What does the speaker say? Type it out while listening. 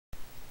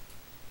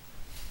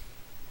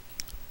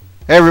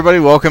Hey everybody,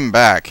 welcome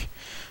back.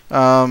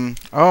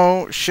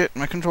 Oh shit,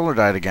 my controller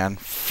died again.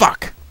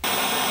 Fuck!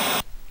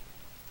 Oh,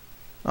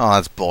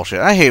 that's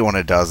bullshit. I hate when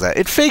it does that.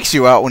 It fakes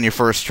you out when you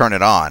first turn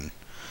it on.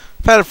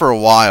 I've had it for a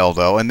while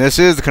though, and this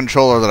is the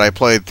controller that I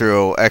played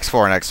through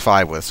X4 and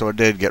X5 with, so it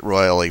did get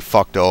royally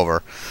fucked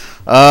over.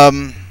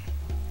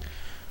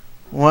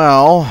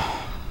 Well,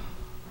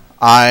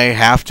 I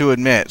have to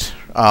admit,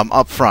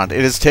 up front,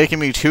 it has taken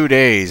me 2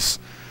 days.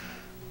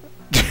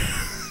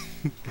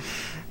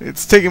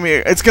 It's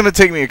gonna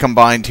take me a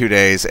combined 2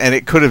 days, and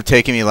it could have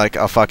taken me like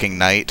a fucking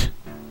night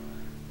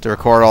to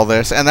record all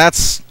this. And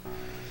that's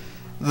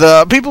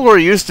the people who are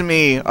used to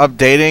me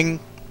updating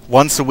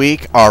once a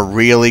week are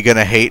really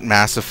gonna hate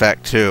Mass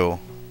Effect 2.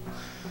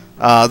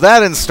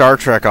 That and Star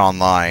Trek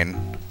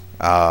Online.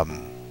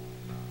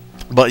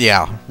 But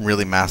yeah,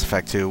 really Mass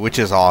Effect 2, which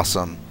is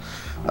awesome.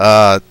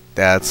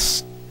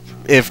 That's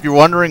if you're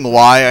wondering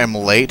why I'm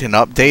late in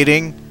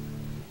updating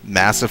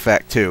Mass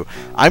Effect 2.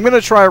 I'm going to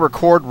try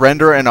record,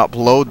 render, and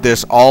upload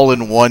this all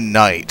in one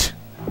night.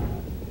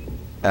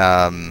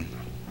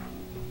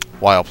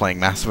 While playing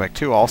Mass Effect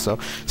 2 also.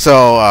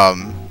 So,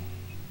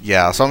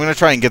 yeah, so I'm going to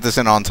try and get this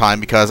in on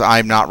time because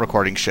I'm not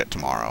recording shit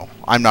tomorrow.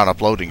 I'm not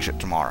uploading shit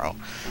tomorrow.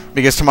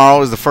 Because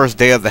tomorrow is the first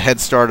day of the head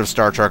start of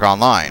Star Trek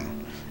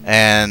Online.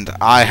 And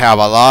I have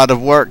a lot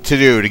of work to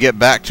do to get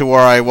back to where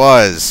I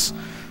was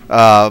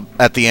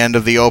at the end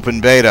of the open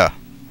beta.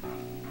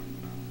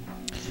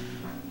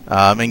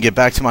 And get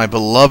back to my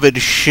beloved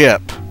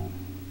ship,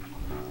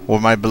 where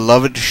my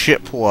beloved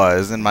ship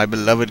was, and my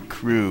beloved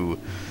crew,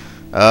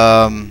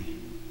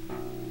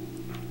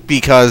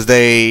 because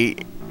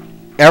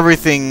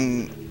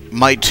everything,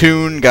 my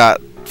tune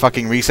got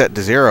fucking reset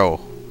to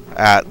 0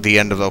 at the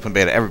end of the open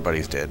beta.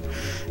 Everybody's did,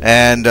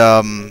 and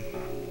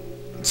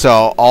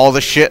so all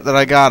the shit that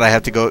I got, I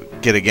have to go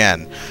get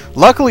again.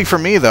 Luckily for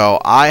me, though,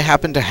 I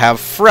happen to have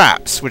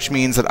fraps, which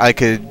means that I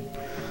could.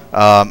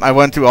 I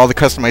went through all the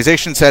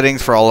customization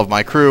settings for all of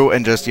my crew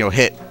and just,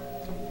 hit,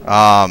 what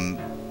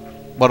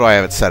do I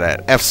have it set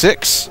at?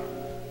 F6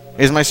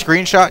 is my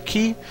screenshot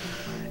key,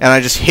 and I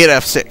just hit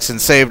F6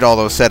 and saved all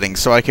those settings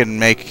so I can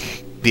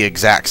make the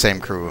exact same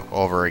crew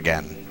over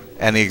again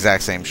and the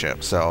exact same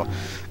ship. So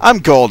I'm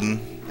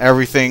golden.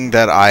 Everything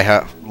that I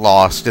have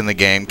lost in the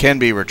game can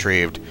be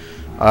retrieved.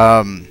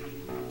 Now,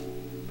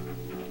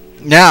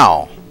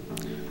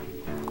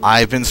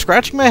 I've been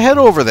scratching my head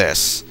over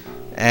this.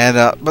 And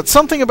but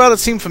something about it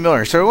seemed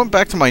familiar, so I went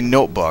back to my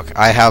notebook.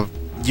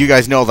 You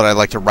guys know that I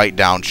like to write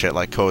down shit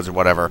like codes or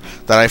whatever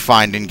that I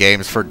find in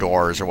games for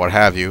doors or what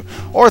have you,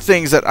 or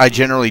things that I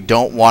generally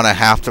don't want to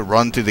have to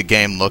run through the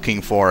game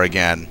looking for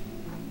again.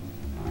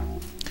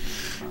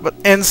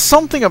 And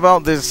something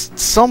about this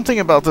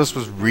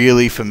was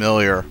really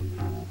familiar.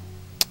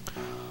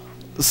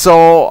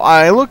 So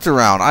I looked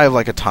around. I have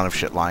like a ton of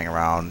shit lying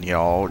around,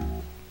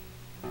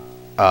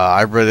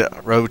 I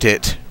wrote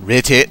it.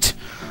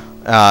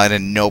 In a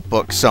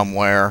notebook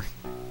somewhere.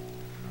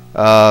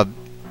 A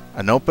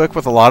notebook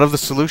with a lot of the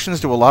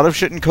solutions to a lot of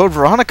shit in Code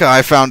Veronica,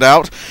 I found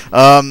out.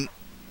 And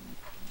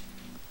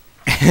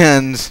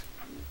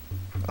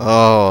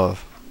oh,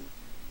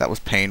 that was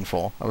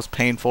painful. That was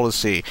painful to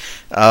see.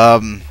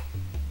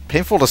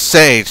 Painful to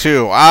say,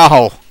 too.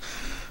 Ow!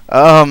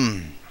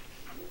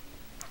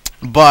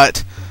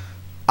 But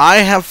I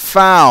have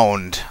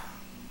found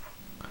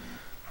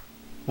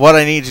what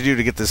I need to do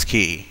to get this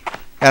key.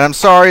 And I'm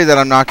sorry that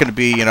I'm not going to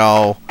be,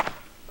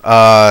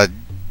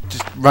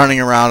 just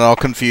running around all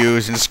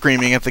confused and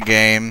screaming at the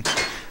game.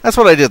 That's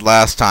what I did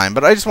last time,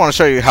 but I just want to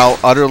show you how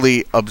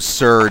utterly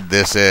absurd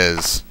this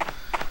is.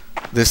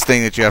 This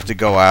thing that you have to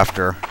go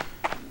after.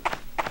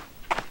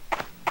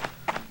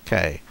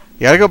 Okay,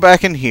 you gotta go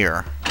back in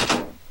here.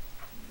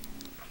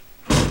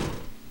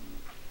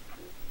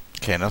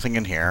 Okay, nothing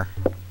in here.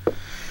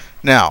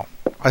 Now,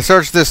 I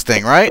searched this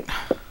thing, right?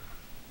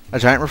 A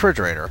giant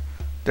refrigerator.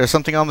 There's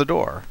something on the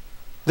door.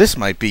 This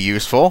might be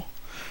useful.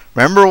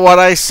 Remember what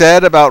I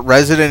said about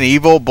Resident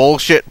Evil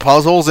bullshit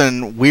puzzles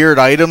and weird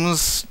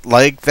items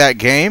like that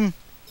game?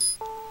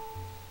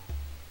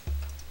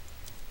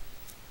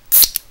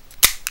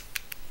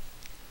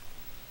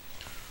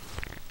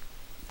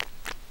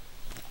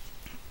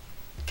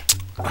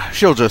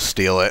 She'll just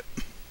steal it.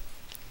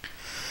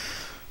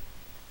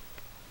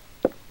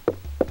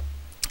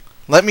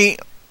 Let me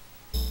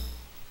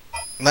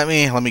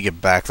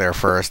get back there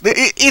first.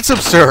 It's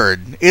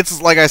absurd.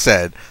 It's like I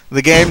said,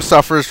 the game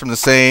suffers from the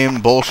same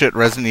bullshit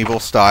Resident Evil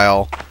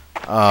style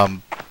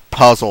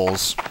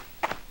puzzles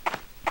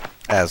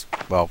as,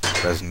 well,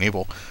 Resident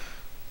Evil.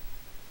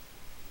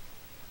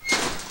 I'm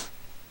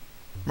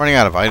running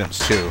out of items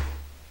too.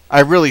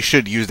 I really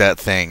should use that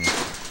thing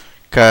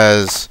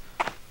because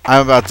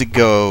I'm about to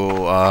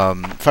go,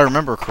 if I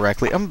remember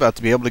correctly, I'm about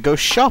to be able to go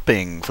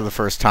shopping for the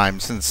first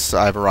time since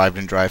I've arrived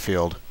in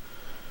Dryfield.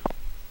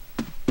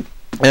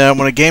 And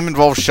when a game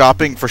involves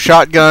shopping for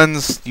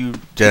shotguns, you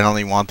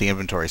generally want the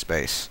inventory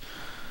space.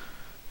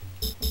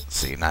 Let's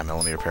see,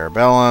 9mm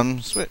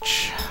Parabellum,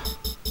 switch.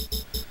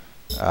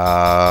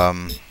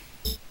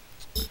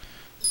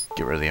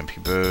 Get rid of the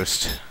MP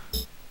boost.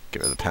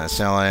 Get rid of the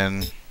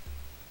penicillin.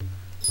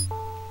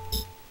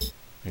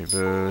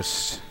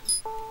 Reboost.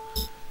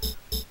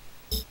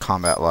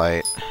 Combat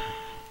light.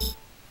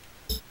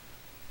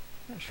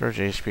 Charge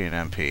HP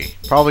and MP.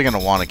 Probably going to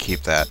want to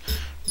keep that.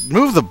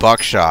 Move the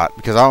buckshot,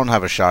 because I don't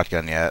have a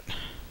shotgun yet.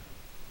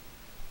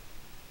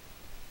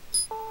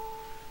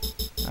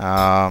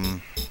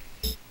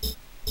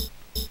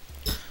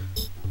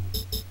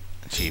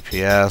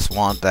 GPS,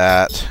 want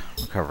that.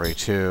 Recovery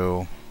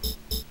 2.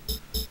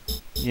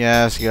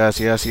 Yes, yes,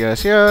 yes,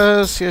 yes,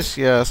 yes, yes,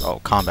 yes. Oh,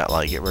 combat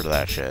light, get rid of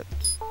that shit.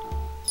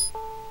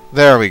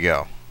 There we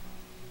go.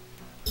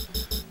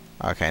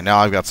 Okay, now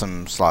I've got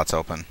some slots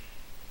open.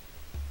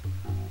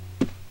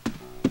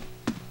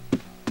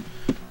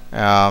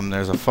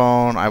 There's a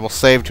phone. I will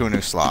save to a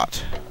new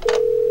slot.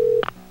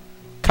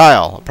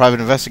 Kyle, a private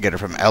investigator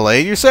from LA,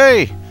 you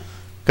say?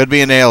 Could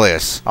be an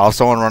alias. I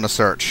also want to run a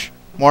search.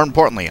 More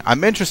importantly,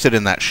 I'm interested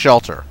in that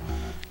shelter.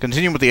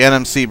 Continue with the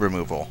NMC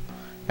removal.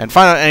 And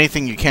find out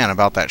anything you can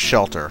about that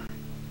shelter.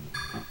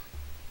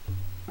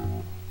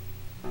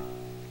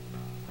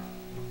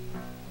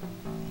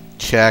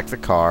 Check the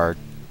card.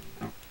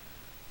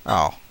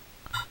 Oh.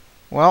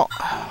 Well,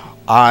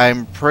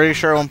 I'm pretty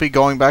sure I won't be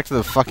going back to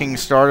the fucking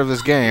start of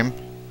this game.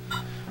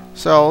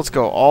 So, let's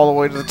go all the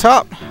way to the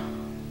top.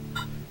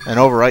 And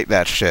overwrite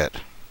that shit.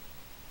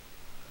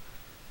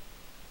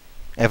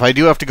 If I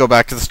do have to go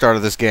back to the start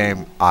of this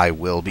game, I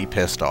will be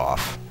pissed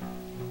off.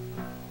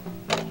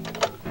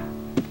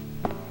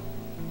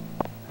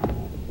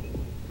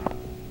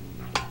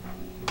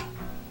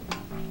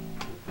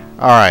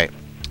 Alright.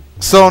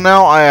 So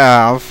now I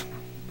have...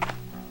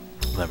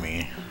 Let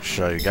me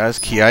show you guys.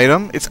 Key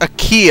item. It's a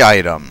key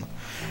item.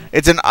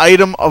 It's an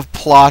item of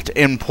plot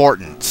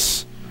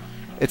importance.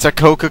 It's a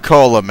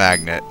Coca-Cola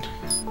magnet.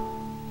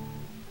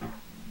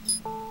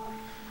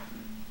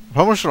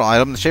 Promotional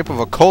item in the shape of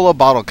a cola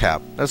bottle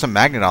cap. There's a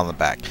magnet on the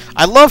back.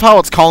 I love how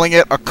it's calling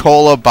it a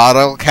cola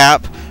bottle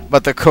cap,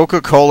 but the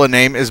Coca-Cola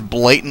name is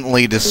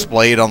blatantly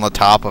displayed on the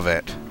top of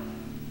it.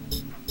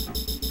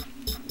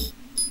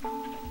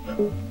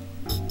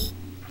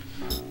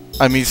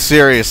 I mean,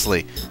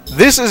 seriously.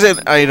 This is an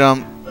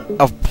item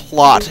of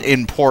plot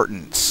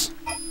importance.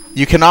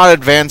 You cannot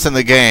advance in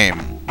the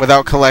game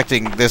without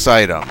collecting this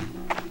item.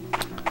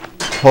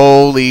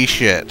 Holy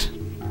shit.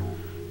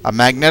 A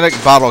magnetic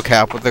bottle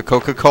cap with the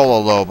Coca-Cola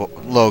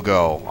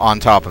logo on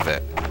top of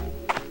it.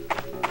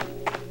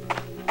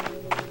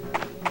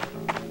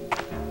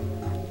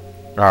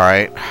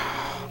 Alright.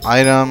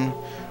 Item.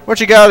 What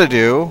you gotta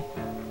do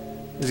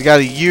is you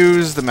gotta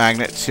use the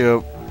magnet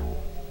to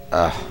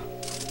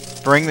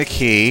bring the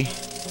key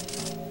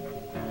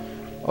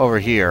over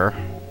here.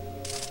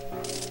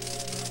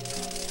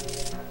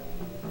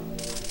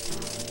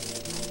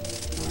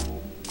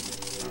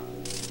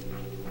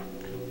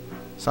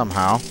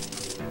 Somehow.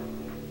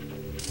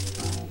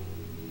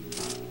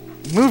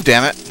 Move,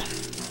 damn it.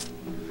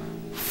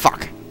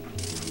 Fuck.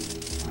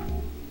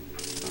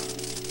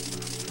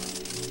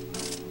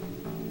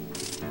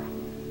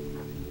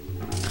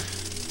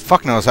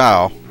 Fuck knows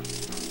how.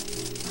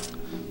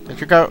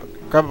 If you grab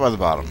it by the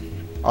bottom.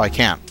 Oh, I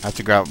can't. I have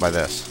to grab it by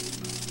this.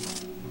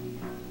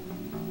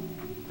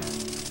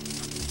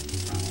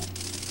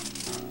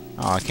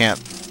 Oh, I can't.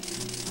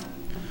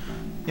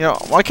 You know,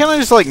 why can't I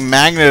just, like,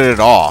 magnet it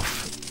off?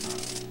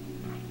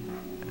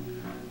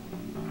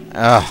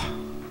 Ugh.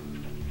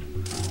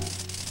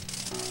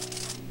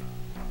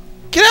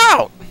 Get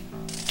out!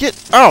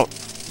 Get out!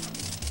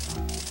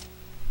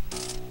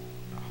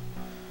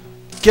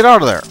 Get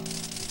out of there!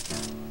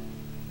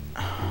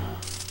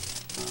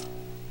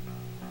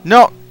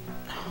 No!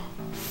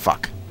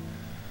 Fuck.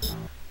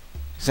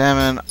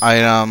 Examine,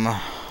 item,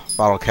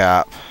 bottle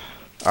cap.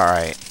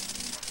 Alright.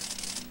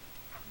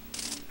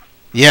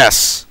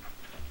 Yes!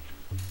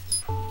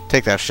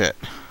 Take that shit.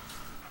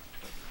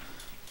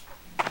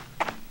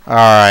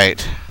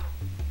 Alright.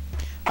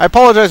 I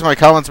apologize for my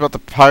comments about the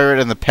pirate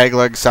and the peg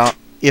leg sound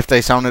if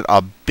they sounded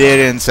a bit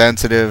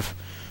insensitive,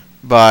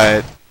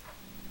 but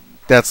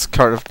that's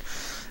kind of...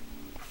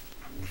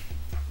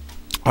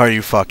 Are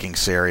you fucking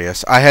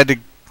serious? I had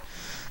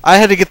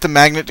to get the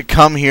magnet to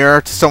come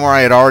here to somewhere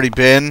I had already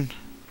been.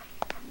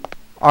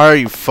 Are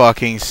you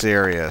fucking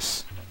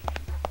serious?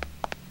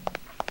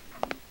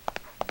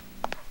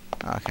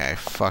 Okay,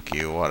 fuck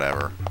you,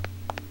 whatever.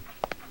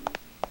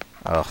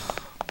 Ugh.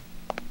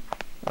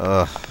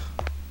 Ugh.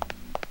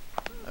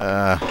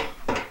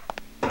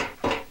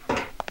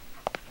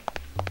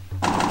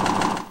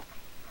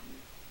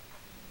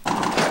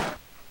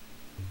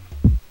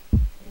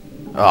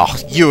 Oh,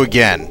 you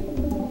again.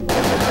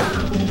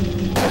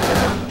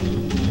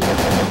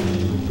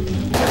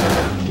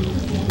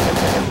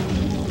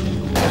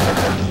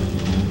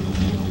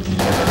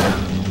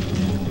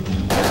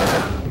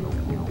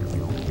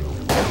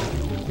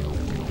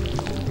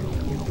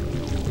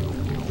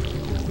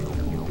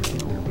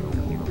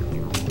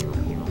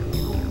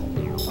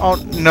 Oh,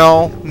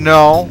 no,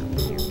 no.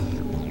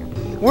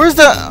 Where's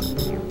the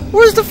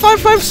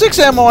 5.56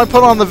 ammo I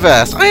put on the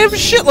vest? I have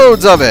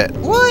shitloads of it.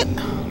 What?